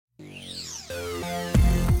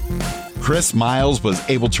Chris Miles was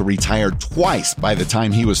able to retire twice by the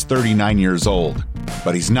time he was 39 years old,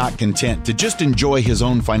 but he's not content to just enjoy his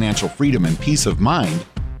own financial freedom and peace of mind.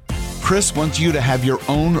 Chris wants you to have your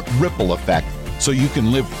own ripple effect so you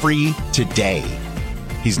can live free today.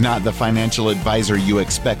 He's not the financial advisor you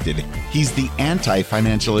expected. He's the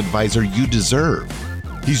anti-financial advisor you deserve.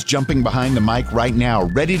 He's jumping behind the mic right now,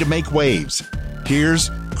 ready to make waves. Here's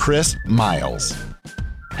Chris Miles.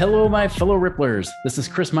 Hello, my fellow Ripplers. This is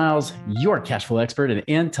Chris Miles, your cash flow expert and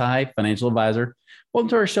anti-financial advisor. Welcome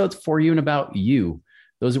to our show. It's for you and about you.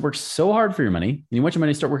 Those who work so hard for your money, and you want your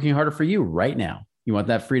money to start working harder for you right now. You want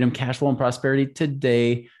that freedom, cash flow, and prosperity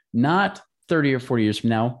today, not 30 or 40 years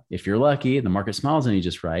from now. If you're lucky, the market smiles on you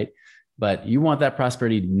just right. But you want that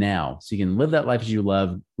prosperity now so you can live that life as you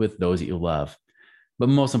love with those that you love. But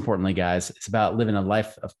most importantly, guys, it's about living a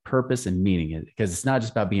life of purpose and meaning, because it's not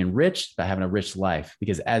just about being rich, it's about having a rich life.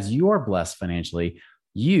 Because as you are blessed financially,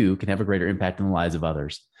 you can have a greater impact on the lives of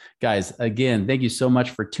others. Guys, again, thank you so much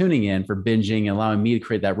for tuning in, for binging, and allowing me to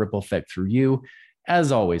create that ripple effect through you.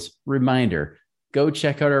 As always, reminder, go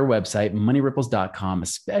check out our website, moneyripples.com,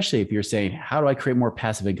 especially if you're saying, how do I create more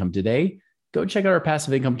passive income today? Go check out our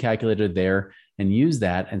passive income calculator there and use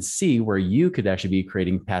that and see where you could actually be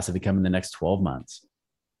creating passive income in the next 12 months.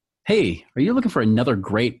 Hey, are you looking for another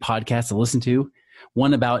great podcast to listen to?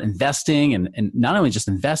 One about investing and not only just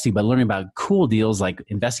investing, but learning about cool deals like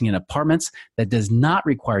investing in apartments that does not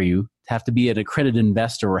require you to have to be an accredited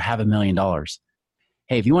investor or have $1 million.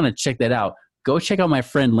 Hey, if you want to check that out, go check out my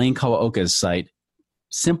friend Lane Kawaoka's site,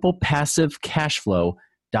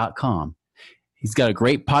 simplepassivecashflow.com. He's got a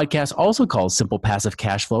great podcast also called Simple Passive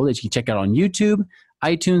Cashflow that you can check out on YouTube,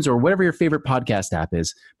 iTunes, or whatever your favorite podcast app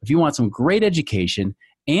is. If you want some great education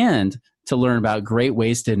and to learn about great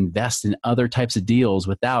ways to invest in other types of deals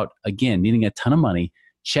without, again, needing a ton of money,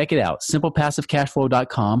 check it out,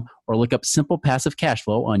 simplepassivecashflow.com, or look up Simple Passive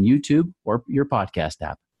Cashflow on YouTube or your podcast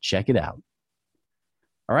app. Check it out.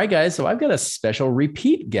 All right, guys. So I've got a special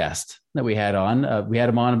repeat guest that we had on. We had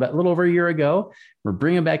him on about a little over a year ago. We're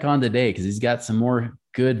bringing him back on today because he's got some more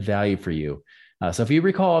good value for you. So if you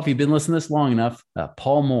recall, if you've been listening to this long enough,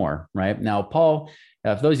 Paul Moore, right? Now, Paul,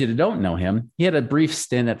 for those of you that don't know him, he had a brief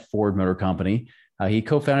stint at Ford Motor Company. He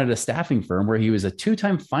co-founded a staffing firm where he was a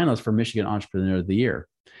two-time finalist for Michigan Entrepreneur of the Year.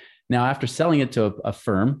 Now, after selling it to a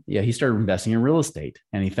firm, he started investing in real estate,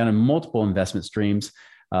 and he founded multiple investment streams,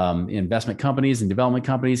 investment companies and development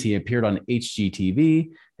companies. He appeared on HGTV,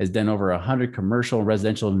 has done over 100 commercial and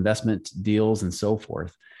residential investment deals, and so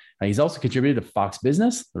forth. He's also contributed to Fox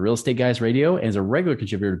Business, the Real Estate Guys Radio, and is a regular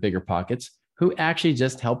contributor to Bigger Pockets, who actually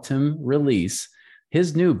just helped him release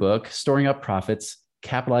his new book, Storing Up Profits,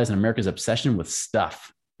 Capitalize on America's Obsession with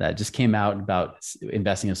Stuff, that just came out about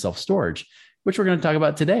investing in self-storage, which we're going to talk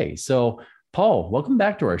about today. So, Paul, welcome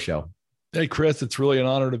back to our show. Hey, Chris, it's really an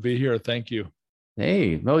honor to be here. Thank you.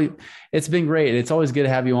 Hey, well, it's been great. It's always good to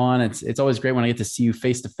have you on. It's always great when I get to see you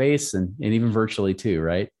face to face and even virtually too,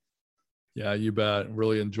 right? Yeah, you bet.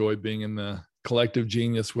 Really enjoy being in the collective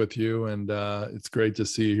genius with you. And it's great to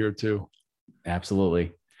see you here too.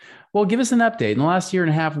 Absolutely. Well, give us an update. In the last year and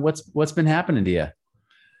a half, what's been happening to you?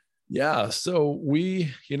 Yeah. So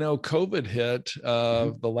COVID hit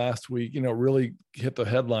the last week, really hit the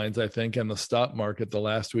headlines, I think, and the stock market the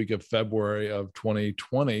last week of February of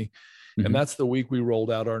 2020. Mm-hmm. And that's the week we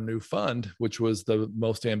rolled out our new fund, which was the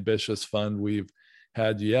most ambitious fund we've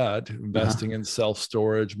had yet, investing in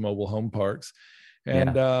self-storage, mobile home parks.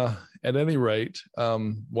 And at any rate,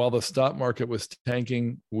 while the stock market was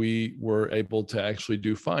tanking, we were able to actually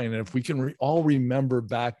do fine. And if we can all remember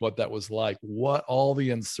back what that was like, what all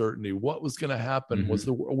the uncertainty, what was going to happen, was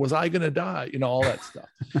I going to die, all that stuff.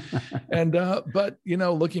 And but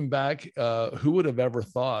looking back, who would have ever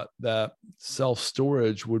thought that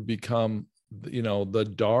self-storage would become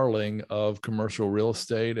the darling of commercial real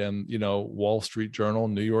estate? And Wall Street Journal,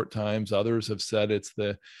 New York Times, others have said it's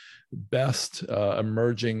the best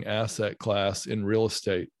emerging asset class in real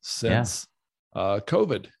estate since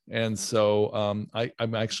COVID. And so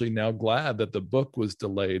I'm actually now glad that the book was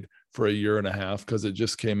delayed for a year and a half, because it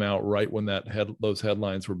just came out right when those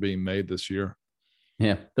headlines were being made this year.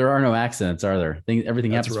 Yeah, there are no accidents, are there?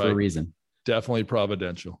 Everything happens for a reason. Definitely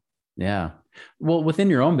providential. Yeah. Well, within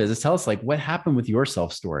your own business, tell us what happened with your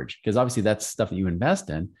self-storage, because obviously that's stuff that you invest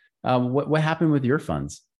in. What happened with your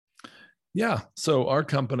funds? Yeah. So our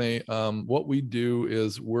company, what we do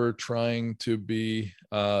is we're trying to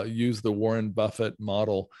use the Warren Buffett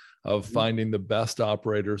model of finding the best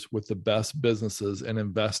operators with the best businesses and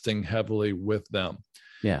investing heavily with them.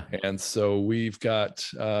 Yeah. And so we've got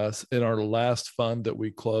in our last fund that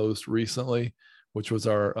we closed recently, which was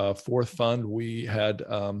our fourth fund, we had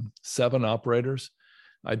 7 operators.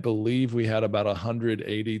 I believe we had about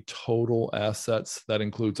 180 total assets. That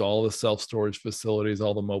includes all the self-storage facilities,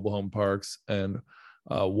 all the mobile home parks, and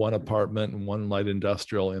 1 apartment and 1 light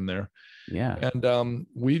industrial in there. Yeah. And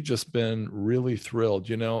we've just been really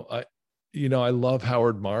thrilled. I love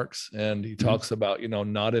Howard Marks, and he talks about,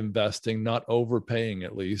 not investing, not overpaying,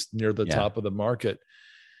 at least near the top of the market.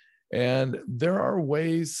 And there are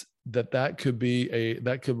ways that could be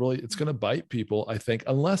it's going to bite people, I think,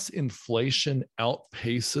 unless inflation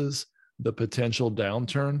outpaces the potential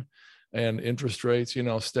downturn and interest rates,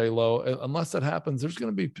 stay low. Unless that happens, there's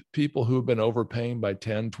going to be people who have been overpaying by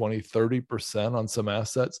 10, 20, 30% on some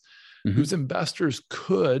assets whose investors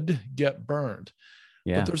could get burned.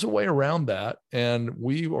 Yeah. But there's a way around that. And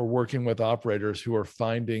we are working with operators who are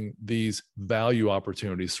finding these value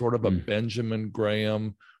opportunities, sort of a Benjamin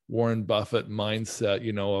Graham, Warren Buffett mindset,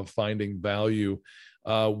 of finding value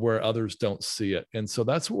where others don't see it. And so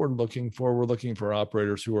that's what we're looking for. We're looking for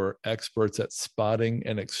operators who are experts at spotting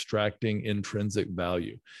and extracting intrinsic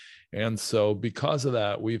value. And so because of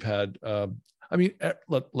that, we've had,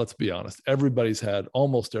 let's be honest,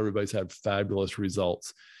 almost everybody's had fabulous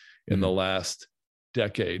results in the last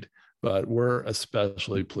decade, but we're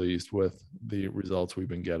especially pleased with the results we've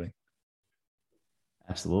been getting.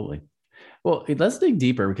 Absolutely. Well, let's dig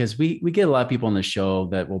deeper, because we get a lot of people on the show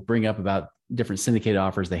that will bring up about different syndicated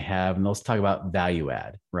offers they have, and they'll talk about value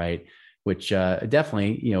add, right? Which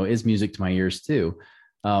definitely, is music to my ears too.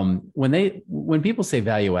 When people say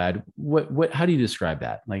value add, how do you describe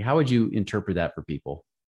that? Like, how would you interpret that for people?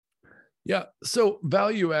 Yeah. So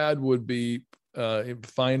value add would be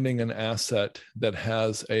finding an asset that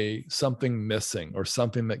has something missing or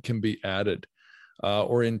something that can be added.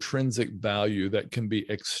 Or intrinsic value that can be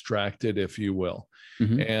extracted, if you will.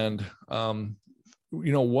 And,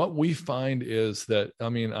 what we find is that,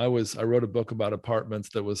 I wrote a book about apartments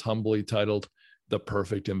that was humbly titled The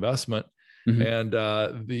Perfect Investment. And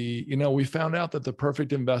we found out that the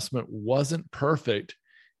perfect investment wasn't perfect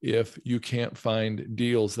if you can't find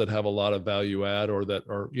deals that have a lot of value add or that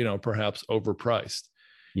are, perhaps overpriced.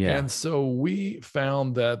 Yeah. And so we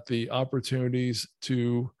found that the opportunities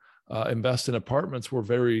to invest in apartments were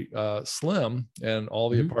very slim, and all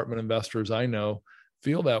the apartment investors I know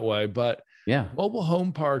feel that way. But mobile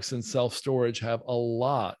home parks and self-storage have a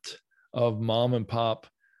lot of mom and pop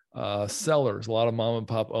sellers, a lot of mom and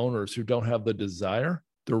pop owners who don't have the desire,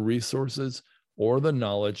 the resources, or the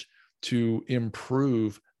knowledge to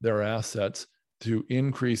improve their assets to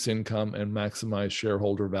increase income and maximize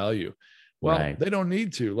shareholder value. Well, they don't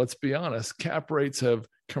need to. Let's be honest. Cap rates have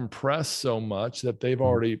compressed so much that they've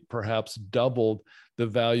already perhaps doubled the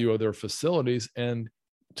value of their facilities. And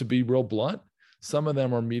to be real blunt, some of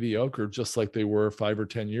them are mediocre, just like they were 5 or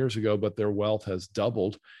 10 years ago, but their wealth has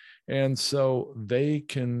doubled. And so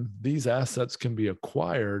these assets can be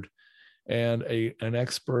acquired, and an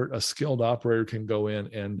expert, a skilled operator can go in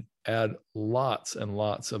and add lots and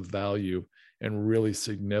lots of value and really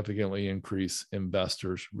significantly increase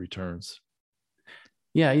investors' returns.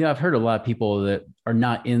 Yeah, I've heard a lot of people that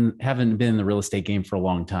haven't been in the real estate game for a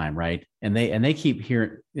long time, right? And they keep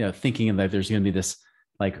hearing, thinking that there's going to be this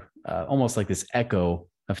almost like this echo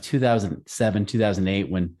of 2007, 2008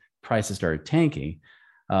 when prices started tanking.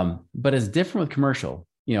 But it's different with commercial.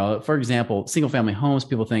 For example, single family homes,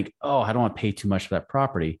 people think, oh, I don't want to pay too much for that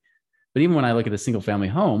property. But even when I look at a single family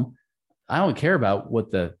home, I don't care about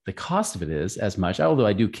what the cost of it is as much, although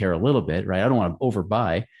I do care a little bit, right? I don't want to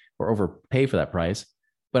overbuy or overpay for that price.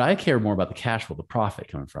 But I care more about the cash flow, the profit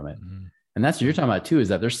coming from it. And that's what you're talking about too, is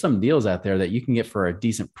that there's some deals out there that you can get for a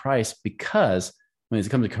decent price, because when it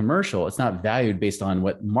comes to commercial, it's not valued based on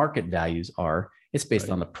what market values are. It's based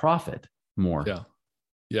on the profit more.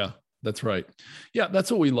 Yeah, that's right. Yeah, that's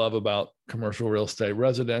what we love about commercial real estate.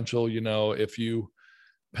 Residential, if you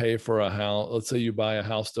pay for a house, let's say you buy a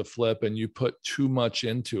house to flip and you put too much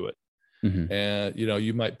into it. And,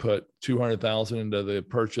 you might put 200,000 into the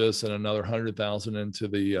purchase and another 100,000 into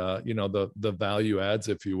the value adds,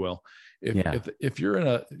 if you will. If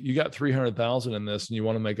you're you got 300,000 in this and you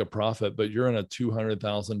want to make a profit, but you're in a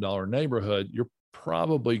 $200,000 neighborhood, you're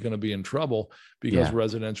probably going to be in trouble, because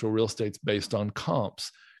residential real estate's based on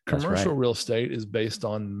comps. Commercial real estate is based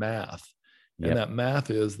on math. And that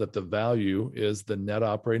math is that the value is the net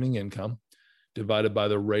operating income divided by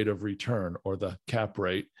the rate of return, or the cap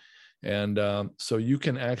rate. And so you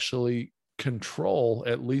can actually control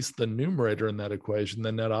at least the numerator in that equation,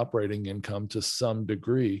 the net operating income, to some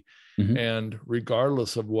degree. And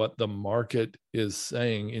regardless of what the market is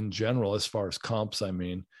saying in general, as far as comps,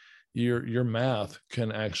 your math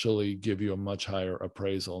can actually give you a much higher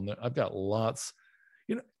appraisal. And I've got lots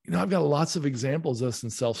I've got lots of examples of this in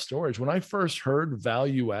self-storage. When I first heard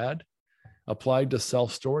value add applied to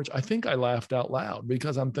self-storage, I think I laughed out loud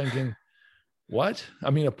because I'm thinking, what? I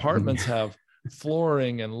mean, apartments have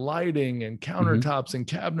flooring and lighting and countertops and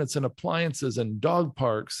cabinets and appliances and dog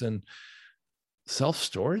parks, and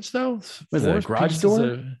self-storage though? Was it a garage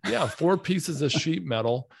door? 4 pieces of sheet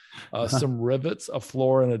metal, some rivets, a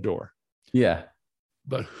floor, and a door. Yeah.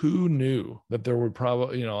 But who knew that there would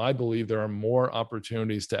probably, I believe there are more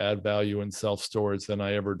opportunities to add value in self-storage than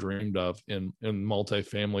I ever dreamed of in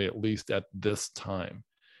multifamily, at least at this time.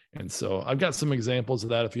 And so I've got some examples of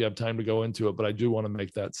that if you have time to go into it, but I do want to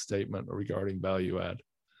make that statement regarding value add.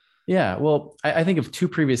 Yeah. Well, I think of 2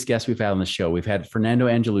 previous guests we've had on the show. We've had Fernando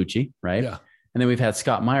Angelucci, right? Yeah. And then we've had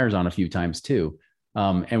Scott Myers on a few times too.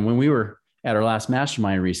 And when we were at our last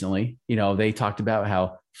mastermind recently, they talked about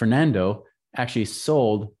how Fernando actually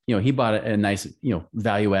sold, he bought a nice,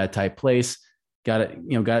 value add type place, got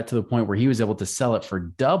it to the point where he was able to sell it for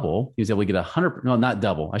double. He was able to get not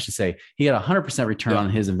double, I should say. He got 100% return on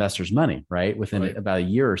his investors' money, right? Within about a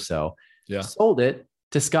year or so. Yeah. Sold it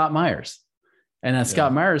to Scott Myers. And then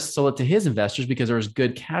Scott Myers sold it to his investors because there was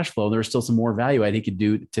good cash flow. There was still some more value add he could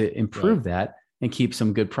do to improve that and keep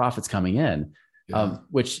some good profits coming in,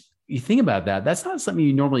 which you think about that, that's not something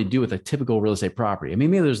you normally do with a typical real estate property. I mean,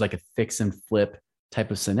 maybe there's like a fix and flip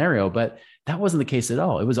type of scenario, but that wasn't the case at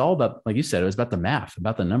all. It was all about, like you said, it was about the math,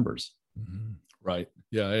 about the numbers. Mm-hmm. Right.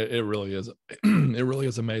 Yeah, it really is. It really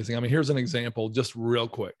is amazing. I mean, here's an example, just real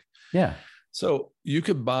quick. Yeah. So you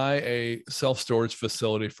could buy a self-storage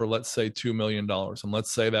facility for, let's say, $2 million. And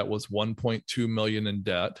let's say that was 1.2 million in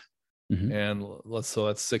debt. Mm-hmm. And so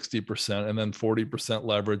that's 60%. And then 40%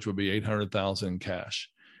 leverage would be 800,000 in cash.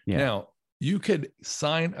 Yeah. Now, you could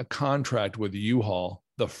sign a contract with U-Haul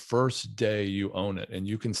the first day you own it, and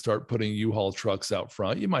you can start putting U-Haul trucks out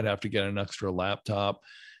front. You might have to get an extra laptop,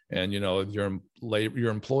 and your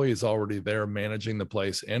employee is already there managing the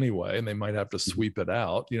place anyway, and they might have to sweep it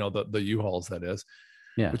out. The U-Hauls, that is.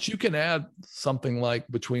 Yeah. But you can add something like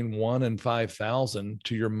between 1 and 5,000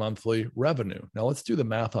 to your monthly revenue. Now, let's do the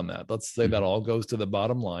math on that. Let's say that all goes to the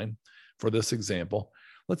bottom line for this example.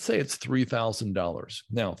 Let's say it's $3,000.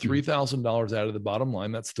 Now, $3,000 out of the bottom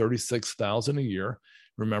line, that's $36,000 a year.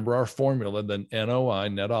 Remember our formula, then NOI,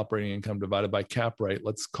 net operating income divided by cap rate,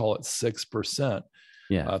 let's call it 6%.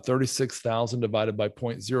 Yeah. 36,000 divided by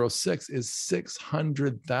 0.06 is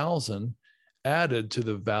 600,000 added to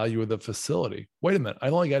the value of the facility. Wait a minute, I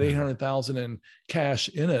only got 800,000 in cash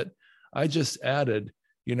in it. I just added,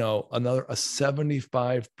 a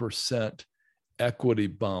 75% equity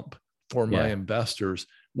bump for my investors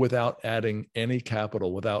without adding any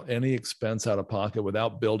capital, without any expense out of pocket,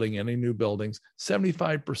 without building any new buildings,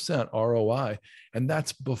 75% ROI. And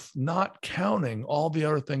that's not counting all the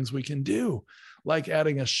other things we can do, like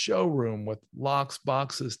adding a showroom with locks,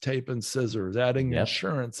 boxes, tape, and scissors, adding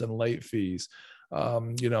insurance and late fees,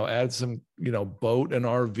 add some, boat and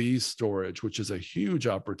RV storage, which is a huge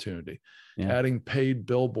opportunity, adding paid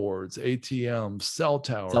billboards, ATMs, cell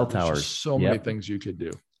towers. So many things you could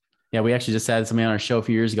do. Yeah, we actually just had somebody on our show a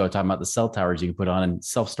few years ago talking about the cell towers you can put on, and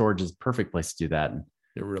self-storage is a perfect place to do that. And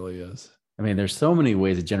it really is. I mean, there's so many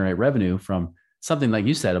ways to generate revenue from something like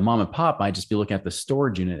you said. A mom and pop might just be looking at the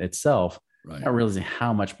storage unit itself, not realizing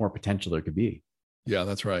how much more potential there could be. Yeah,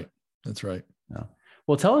 that's right. That's right. Yeah.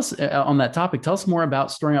 Well, tell us on that topic, tell us more about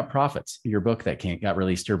Storing Up Profits, your book that got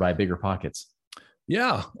released here by Bigger Pockets.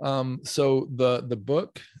 Yeah. So the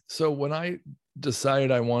book, so when I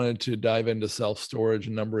decided I wanted to dive into self-storage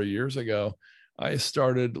a number of years ago, I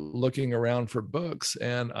started looking around for books,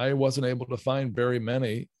 and I wasn't able to find very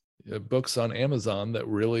many books on Amazon that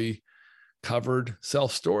really covered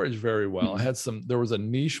self-storage very well. There was a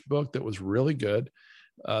niche book that was really good.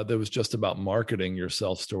 That was just about marketing your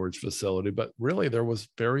self-storage facility, but really there was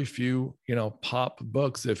very few, pop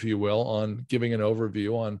books, if you will, on giving an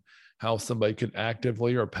overview on how somebody could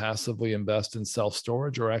actively or passively invest in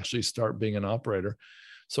self-storage or actually start being an operator.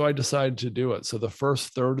 So I decided to do it. So the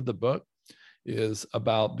first third of the book is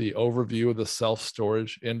about the overview of the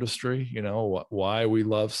self-storage industry, why we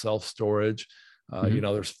love self-storage.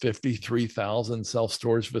 There's 53,000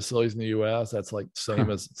 self-storage facilities in the US. That's like same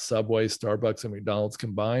as Subway, Starbucks, and McDonald's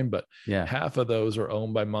combined, but half of those are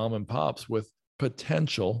owned by mom and pops with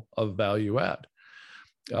potential of value add.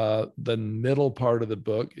 The middle part of the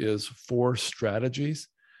book is 4 strategies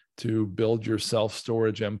to build your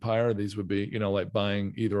self-storage empire. These would be, like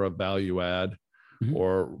buying either a value add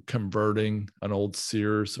or converting an old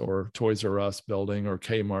Sears or Toys R Us building or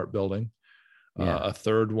Kmart building. A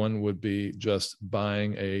third one would be just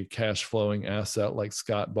buying a cash flowing asset like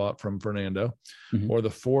Scott bought from Fernando. Or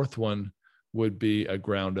the fourth one would be a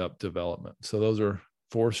ground up development. So those are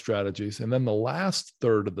 4 strategies. And then the last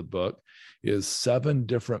third of the book is 7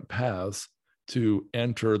 different paths to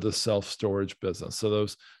enter the self-storage business. So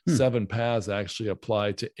those 7 paths actually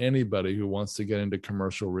apply to anybody who wants to get into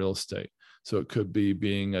commercial real estate. So it could be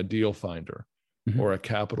being a deal finder or a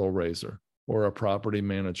capital raiser or a property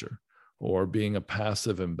manager or being a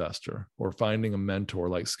passive investor or finding a mentor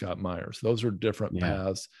like Scott Myers. Those are different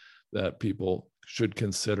paths that people should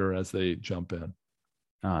consider as they jump in.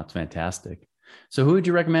 Oh, it's fantastic. So who would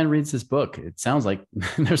you recommend reads this book? It sounds like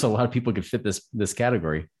there's a lot of people who could fit this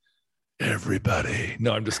category. Everybody.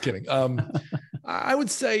 No, I'm just kidding. I would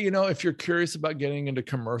say, if you're curious about getting into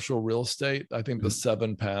commercial real estate, I think the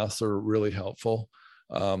 7 paths are really helpful.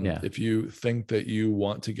 If you think that you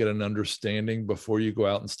want to get an understanding before you go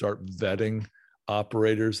out and start vetting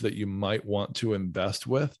operators that you might want to invest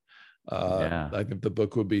with, I think the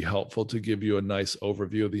book would be helpful to give you a nice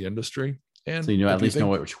overview of the industry. And so at least know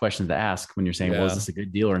which questions to ask when you're saying, well, is this a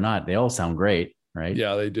good deal or not? They all sound great, right?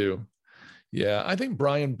 Yeah, they do. Yeah, I think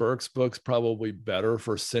Brian Burke's book's probably better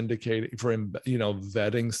for syndicating, for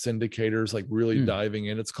vetting syndicators, like really diving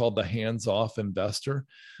in. It's called The Hands-Off Investor.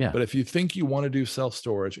 Yeah. But if you think you want to do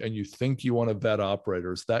self-storage and you think you want to vet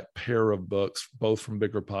operators, that pair of books, both from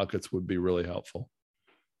Bigger Pockets, would be really helpful.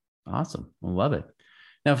 Awesome. I love it.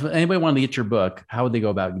 Now, if anybody wanted to get your book, how would they go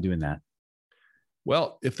about doing that?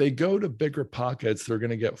 Well, if they go to Bigger Pockets, they're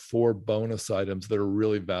going to get 4 bonus items that are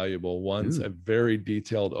really valuable. One's a very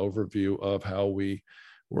detailed overview of how we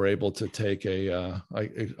were able to take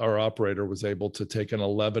our operator was able to take an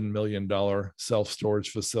 $11 million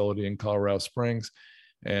self-storage facility in Colorado Springs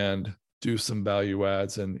and do some value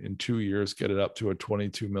adds, and in 2 years, get it up to a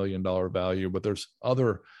 $22 million value. But there's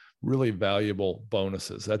other really valuable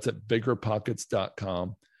bonuses. That's at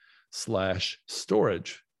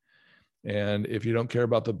biggerpockets.com/storage. And if you don't care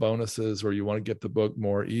about the bonuses or you want to get the book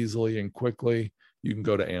more easily and quickly, you can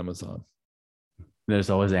go to Amazon.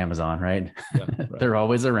 There's always Amazon, right? Yeah, right. They're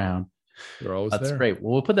always around. They're always That's there. great.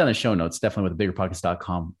 Well, we'll put that in the show notes, definitely with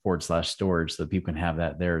biggerpockets.com/storage, so that people can have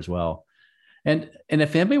that there as well. And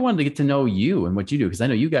if anybody wanted to get to know you and what you do, because I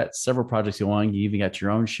know you got several projects going, you even got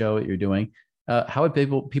your own show that you're doing. How would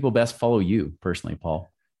people best follow you personally,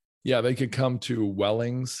 Paul? Yeah, they could come to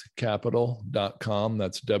wellingscapital.com.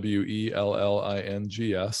 That's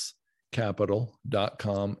WELLINGS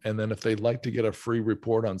capital.com. And then if they'd like to get a free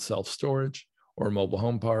report on self-storage or mobile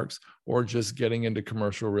home parks, or just getting into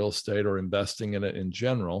commercial real estate or investing in it in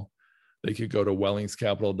general, they could go to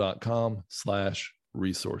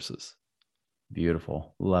wellingscapital.com/resources.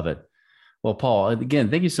 Beautiful. Love it. Well, Paul,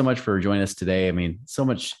 again, thank you so much for joining us today. I mean, so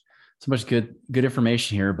much good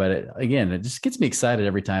information here, but it just gets me excited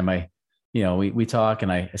every time we talk,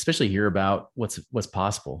 and I especially hear about what's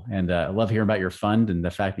possible. And I love hearing about your fund and the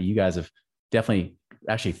fact that you guys have definitely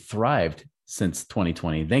actually thrived since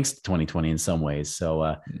 2020, thanks to 2020 in some ways.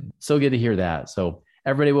 So, so good to hear that. So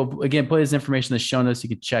everybody will, again, put his information in the show notes. You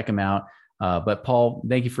can check him out. But Paul,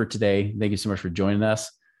 thank you for today. Thank you so much for joining us.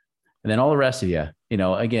 And then all the rest of you,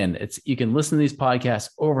 again, you can listen to these podcasts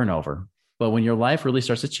over and over. But when your life really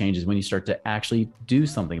starts to change is when you start to actually do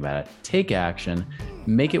something about it. Take action,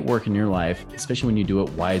 make it work in your life, especially when you do it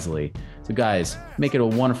wisely. So guys, make it a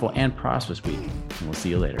wonderful and prosperous week, and we'll see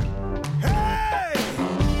you later.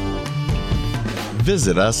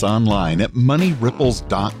 Visit us online at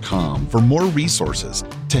moneyripples.com for more resources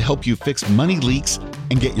to help you fix money leaks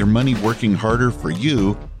and get your money working harder for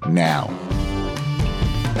you now.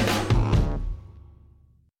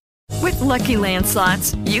 With Lucky Land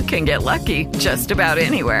Slots, you can get lucky just about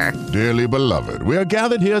anywhere. Dearly beloved, we are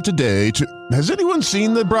gathered here today to... Has anyone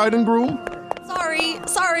seen the bride and groom?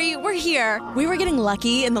 Sorry, we're here. We were getting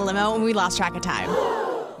lucky in the limo and we lost track of time.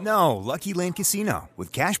 No, Lucky Land Casino,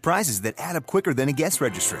 with cash prizes that add up quicker than a guest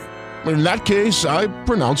registry. In that case, I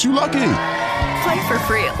pronounce you lucky. Play for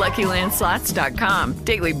free at LuckyLandSlots.com.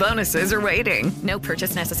 Daily bonuses are waiting. No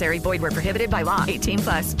purchase necessary. Void where prohibited by law.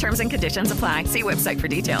 18+. Terms and conditions apply. See website for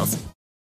details.